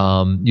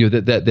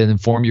 that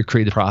inform your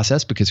creative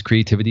process? Because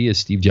creativity, as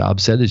Steve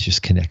Jobs said, is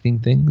just connecting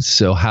things.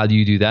 So how do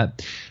you do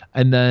that?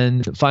 And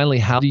then finally,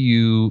 how do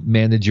you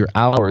manage your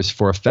hours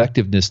for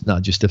effectiveness,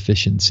 not just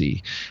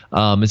efficiency?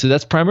 And so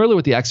that's primarily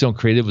what The Accidental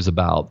Creative was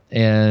about.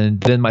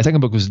 And then my second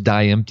book was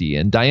Die Empty.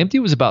 And Die Empty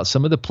was about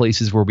some of the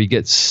places where we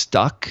get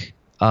stuck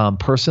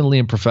personally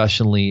and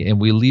professionally,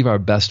 and we leave our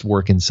best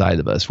work inside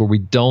of us, where we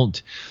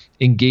don't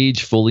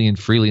engage fully and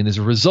freely. And as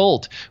a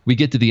result, we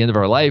get to the end of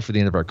our life or the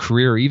end of our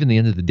career, or even the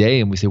end of the day,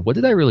 and we say, what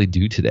did I really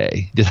do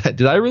today?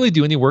 Did I really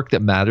do any work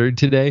that mattered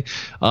today?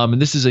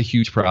 And this is a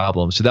huge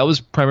problem. So that was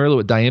primarily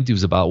what Die Empty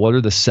was about. What are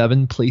the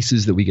 7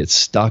 places that we get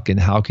stuck, and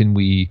how can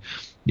we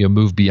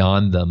move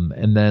beyond them?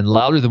 And then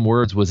Louder Than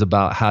Words was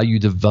about how you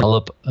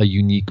develop a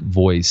unique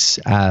voice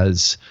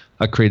as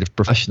a creative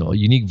professional, a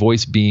unique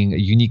voice being a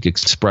unique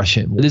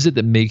expression. What is it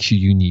that makes you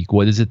unique?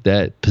 What is it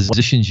that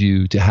positions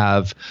you to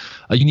have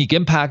a unique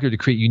impact or to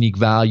create unique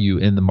value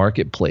in the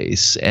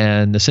marketplace?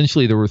 And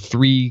essentially there were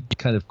 3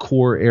 kind of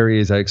core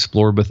areas I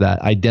explored with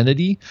that.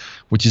 Identity,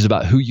 which is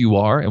about who you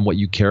are and what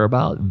you care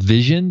about.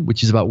 Vision,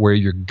 which is about where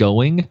you're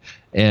going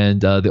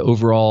and the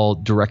overall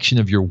direction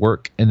of your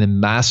work. And then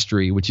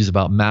mastery, which is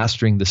about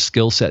mastering the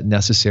skill set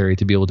necessary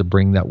to be able to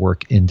bring that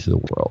work into the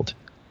world.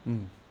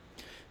 Mm.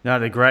 No,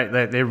 they're great.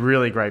 They're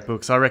really great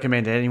books. I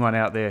recommend anyone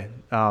out there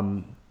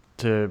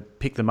to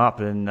pick them up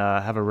and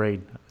have a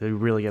read. They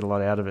really get a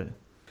lot out of it.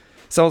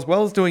 So as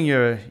well as doing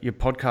your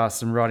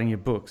podcasts and writing your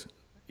books,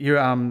 you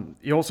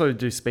also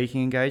do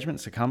speaking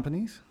engagements to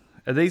companies.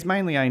 Are these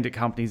mainly aimed at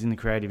companies in the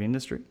creative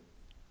industry?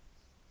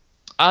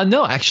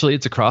 No, actually,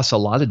 it's across a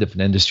lot of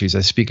different industries.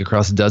 I speak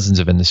across dozens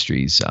of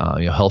industries,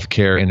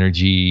 healthcare,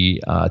 energy,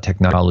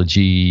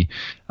 technology,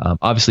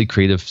 obviously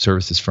creative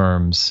services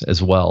firms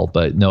as well.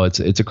 But no,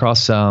 it's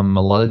across a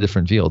lot of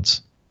different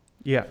fields.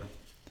 Yeah,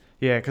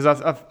 because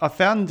I've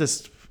found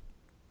just,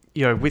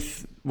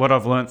 with what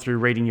I've learned through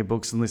reading your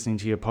books and listening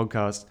to your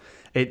podcast,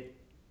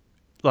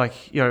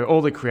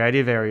 all the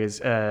creative areas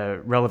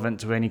are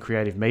relevant to any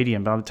creative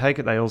medium, but I take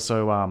it they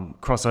also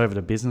cross over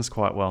to business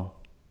quite well.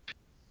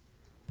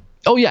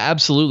 Oh yeah,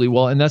 absolutely.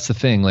 Well, and that's the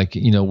thing,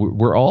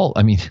 we're all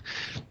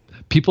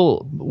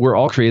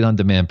create on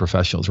demand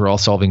professionals. We're all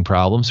solving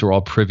problems. We're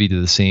all privy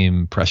to the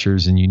same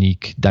pressures and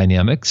unique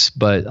dynamics,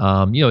 but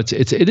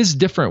it is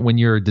different when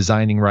you're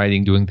designing,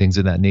 writing, doing things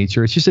of that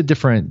nature. It's just a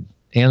different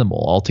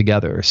animal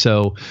altogether.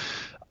 So,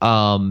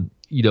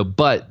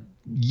 but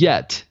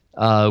yet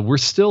we're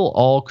still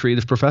all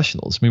creative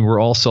professionals. I mean, we're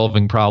all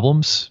solving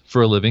problems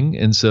for a living.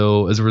 And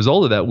so as a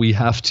result of that, we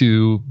have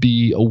to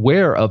be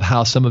aware of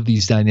how some of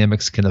these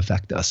dynamics can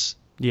affect us.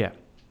 Yeah,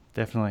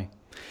 definitely.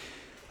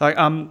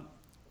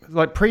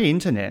 Like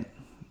pre-internet,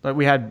 like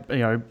we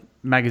had,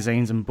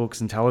 magazines and books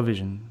and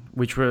television,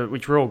 which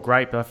were all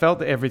great, but I felt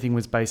that everything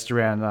was based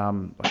around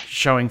like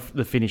showing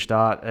the finished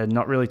art and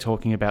not really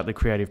talking about the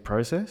creative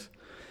process.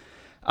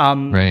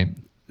 Right.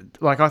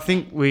 Like I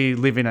think we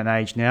live in an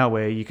age now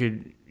where you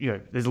could,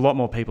 there's a lot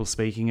more people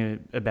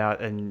speaking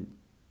about and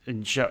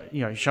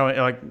showing,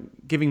 like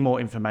giving more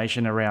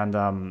information around,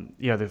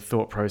 the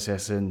thought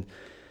process and,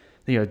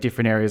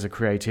 different areas of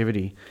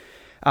creativity.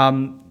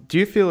 Do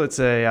you feel it's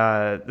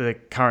the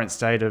current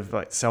state of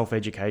like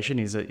self-education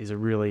is a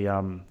really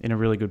in a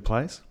really good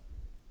place?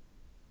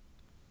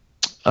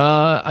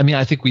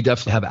 I think we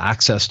definitely have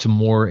access to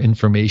more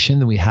information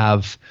than we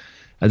have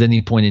at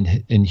any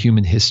point in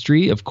human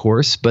history, of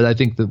course. But I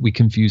think that we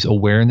confuse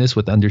awareness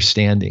with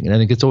understanding, and I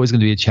think it's always going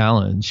to be a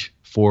challenge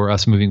for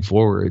us moving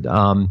forward.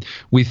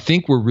 We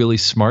think we're really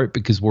smart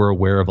because we're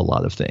aware of a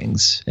lot of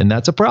things. And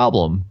that's a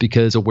problem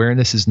because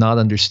awareness is not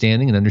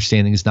understanding and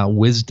understanding is not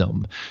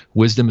wisdom.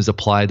 Wisdom is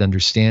applied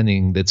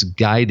understanding that's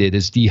guided,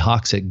 as Dee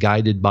Hock said,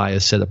 guided by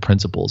a set of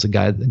principles,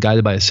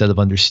 guided by a set of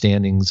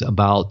understandings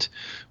about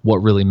what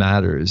really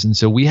matters. And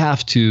so we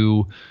have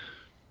to,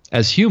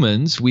 as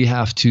humans, we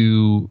have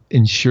to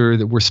ensure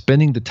that we're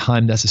spending the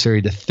time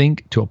necessary to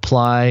think, to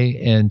apply,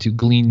 and to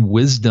glean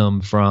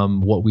wisdom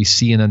from what we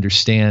see and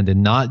understand,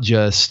 and not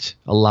just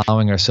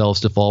allowing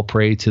ourselves to fall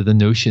prey to the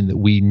notion that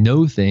we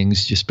know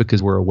things just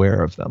because we're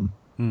aware of them.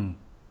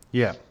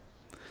 Yeah.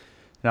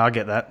 No, I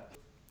get that.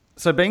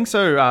 So being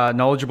so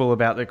knowledgeable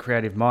about the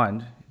creative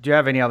mind, do you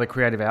have any other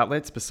creative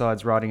outlets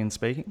besides writing and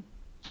speaking?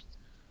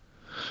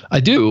 I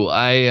do.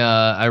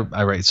 I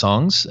write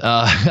songs.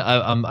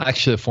 I'm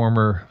actually a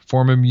former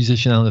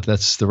musician. I don't know if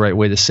that's the right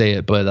way to say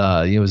it, but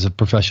I was a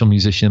professional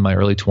musician in my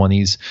early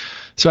 20s.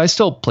 So I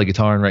still play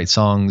guitar and write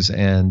songs,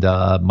 and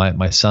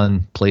my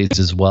son plays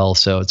as well.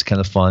 So it's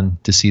kind of fun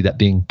to see that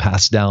being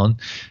passed down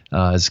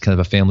as kind of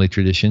a family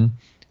tradition.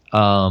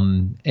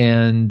 That's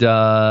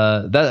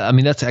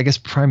I guess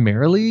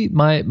primarily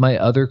my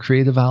other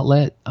creative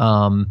outlet.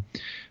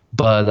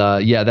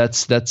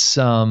 That's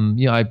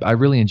I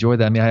really enjoy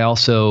that. I mean, I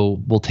also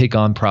will take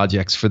on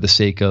projects for the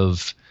sake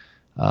of,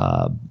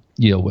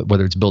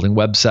 whether it's building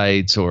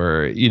websites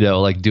or,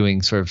 like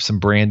doing sort of some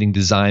branding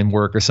design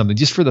work or something,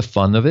 just for the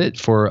fun of it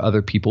for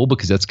other people,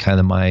 because that's kind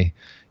of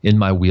in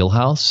my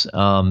wheelhouse.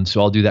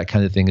 So I'll do that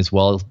kind of thing as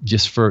well,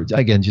 just for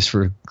kind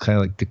of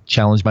like to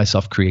challenge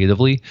myself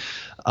creatively,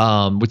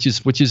 which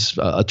is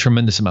a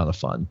tremendous amount of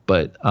fun.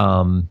 But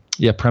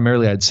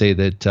primarily I'd say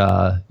that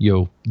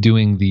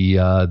doing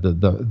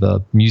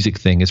the music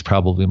thing is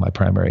probably my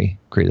primary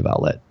creative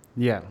outlet.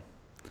 Yeah,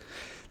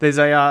 there's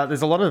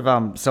a lot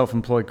of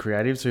self-employed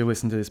creatives who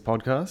listen to this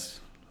podcast.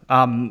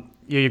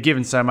 You've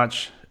given so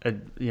much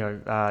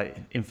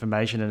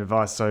information and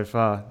advice so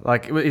far.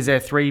 Like, is there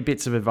 3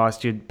 bits of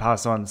advice you'd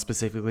pass on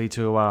specifically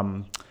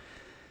to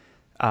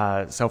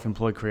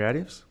self-employed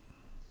creatives?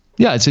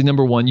 Yeah, I'd say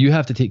number 1, you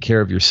have to take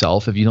care of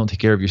yourself. If you don't take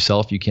care of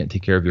yourself, you can't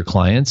take care of your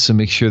clients. So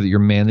make sure that you're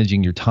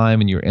managing your time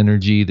and your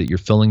energy, that you're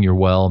filling your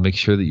well. Make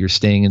sure that you're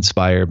staying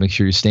inspired. Make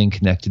sure you're staying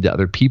connected to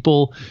other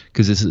people,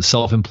 because this is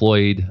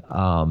self-employed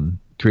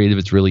creative.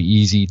 It's really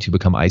easy to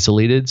become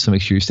isolated. So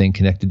make sure you're staying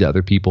connected to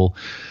other people.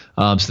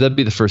 So that'd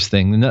be the first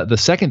thing. And the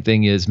second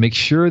thing is make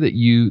sure that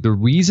the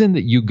reason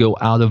that you go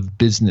out of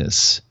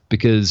business,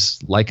 because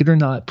like it or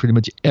not, pretty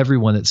much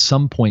everyone at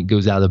some point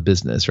goes out of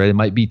business, right? It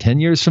might be 10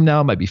 years from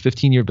now, it might be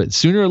 15 years, but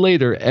sooner or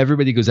later,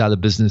 everybody goes out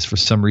of business for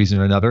some reason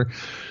or another.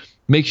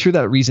 Make sure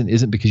that reason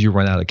isn't because you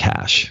run out of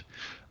cash.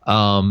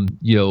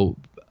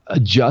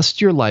 Adjust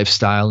your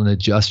lifestyle and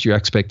adjust your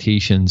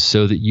expectations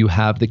so that you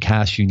have the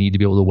cash you need to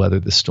be able to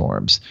weather the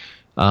storms.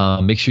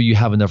 Make sure you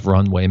have enough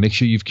runway. Make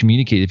sure you've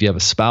communicated. If you have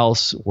a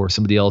spouse or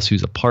somebody else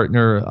who's a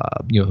partner,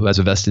 who has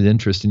a vested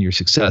interest in your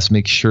success,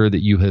 make sure that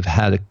you have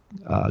had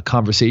a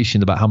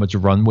conversation about how much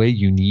runway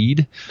you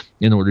need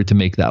in order to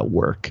make that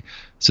work.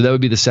 So that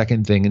would be the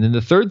second thing. And then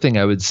the third thing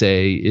I would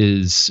say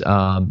is,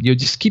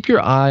 just keep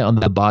your eye on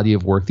the body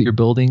of work that you're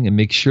building, and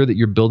make sure that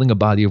you're building a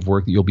body of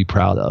work that you'll be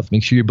proud of.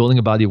 Make sure you're building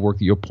a body of work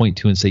that you'll point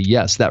to and say,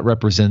 yes, that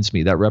represents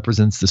me. That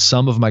represents the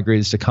sum of my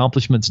greatest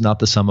accomplishments, not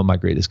the sum of my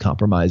greatest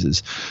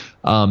compromises.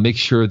 Make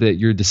sure that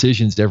your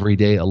decisions every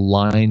day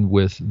align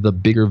with the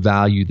bigger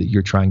value that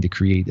you're trying to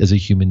create as a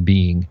human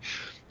being.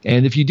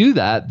 And if you do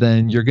that,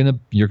 then you're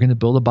gonna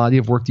build a body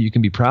of work that you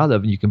can be proud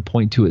of, and you can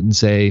point to it and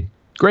say,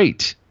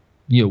 great.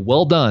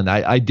 Well done.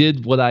 I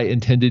did what I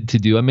intended to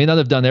do. I may not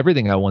have done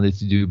everything I wanted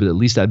to do, but at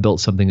least I built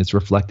something that's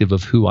reflective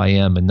of who I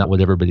am and not what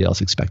everybody else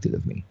expected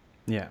of me.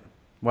 Yeah.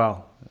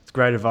 Well, that's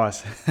great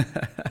advice.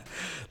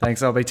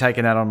 Thanks. I'll be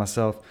taking that on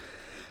myself.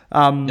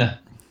 Yeah.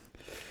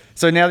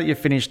 So now that you've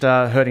finished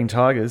herding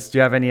tigers, do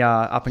you have any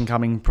up and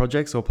coming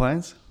projects or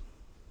plans?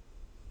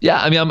 Yeah,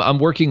 I mean, I'm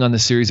working on a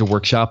series of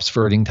workshops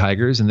for Herding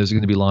Tigers, and those are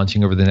going to be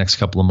launching over the next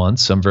couple of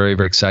months. So I'm very,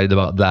 very excited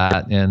about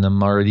that, and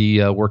I'm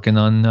already working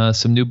on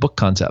some new book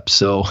concepts.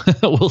 So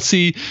we'll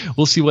see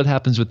what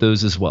happens with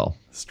those as well.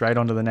 Straight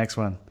on to the next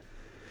one.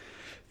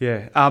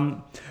 Yeah.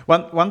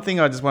 One thing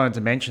I just wanted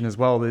to mention as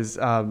well is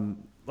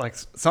like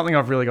something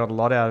I've really got a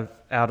lot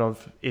out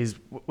of is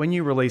when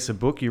you release a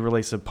book, you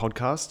release a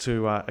podcast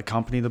to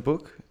accompany the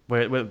book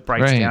where it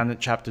breaks down it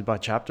chapter by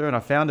chapter, and I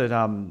found it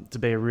to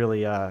be a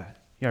really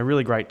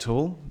really great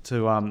tool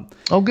to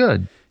Oh,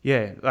 good.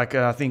 Yeah, like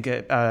I think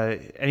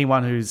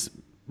anyone who's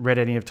read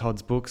any of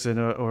Todd's books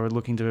or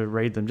looking to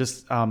read them,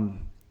 just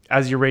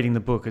as you're reading the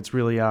book, it's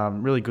really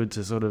really good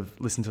to sort of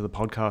listen to the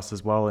podcast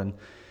as well. And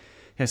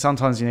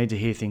sometimes you need to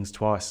hear things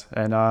twice.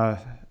 And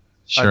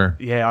Sure.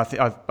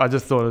 I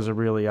just thought it was a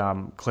really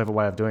clever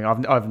way of doing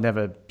it. I've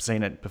never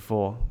seen it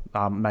before.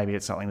 Maybe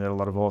it's something that a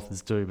lot of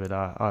authors do, but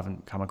I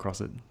haven't come across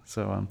it.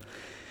 So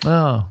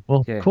Oh,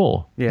 well,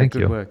 cool. Yeah, Thank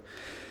good you. work.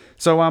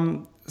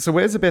 So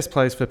where's the best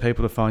place for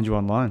people to find you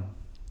online?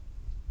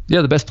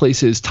 Yeah, the best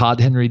place is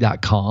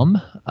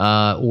toddhenry.com.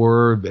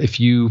 Or if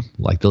you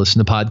like to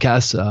listen to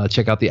podcasts,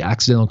 check out the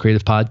Accidental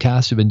Creative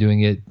Podcast. We've been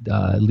doing it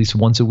at least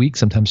once a week,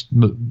 sometimes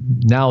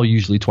now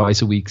usually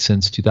twice a week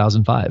since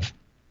 2005.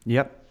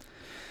 Yep.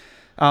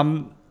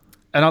 And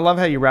I love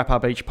how you wrap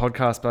up each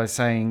podcast by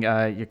saying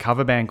your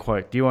cover band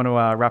quote. Do you want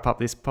to wrap up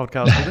this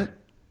podcast with it?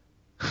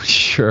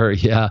 Sure,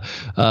 yeah.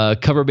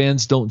 Cover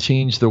bands don't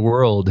change the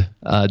world.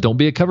 Don't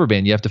be a cover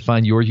band. You have to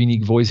find your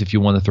unique voice if you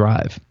want to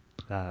thrive.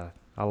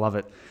 I love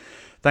it.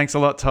 Thanks a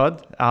lot,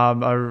 Todd.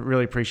 I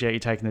really appreciate you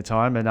taking the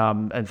time,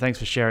 and thanks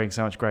for sharing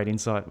so much great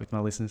insight with my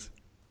listeners.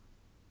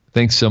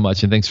 Thanks so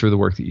much, and thanks for the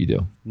work that you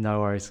do. No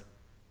worries.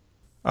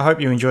 I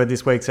hope you enjoyed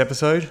this week's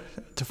episode.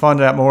 To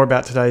find out more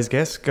about today's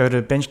guest, go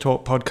to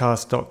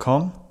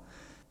benchtalkpodcast.com.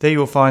 There you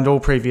will find all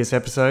previous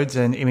episodes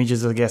and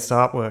images of the guest's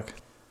artwork.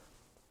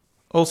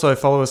 Also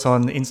follow us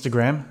on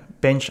Instagram,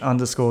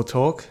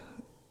 bench_talk.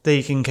 There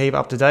you can keep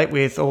up to date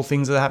with all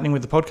things that are happening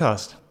with the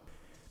podcast.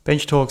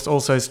 Bench Talk's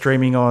also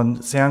streaming on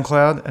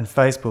SoundCloud and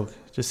Facebook.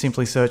 Just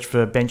simply search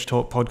for Bench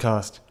Talk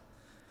Podcast.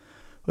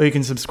 Or you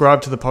can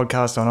subscribe to the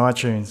podcast on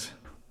iTunes.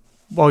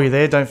 While you're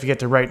there, don't forget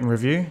to rate and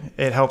review.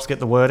 It helps get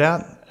the word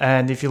out.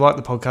 And if you like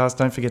the podcast,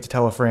 don't forget to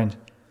tell a friend.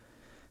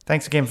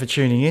 Thanks again for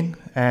tuning in,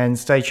 and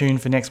stay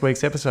tuned for next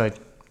week's episode.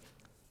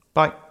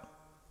 Bye.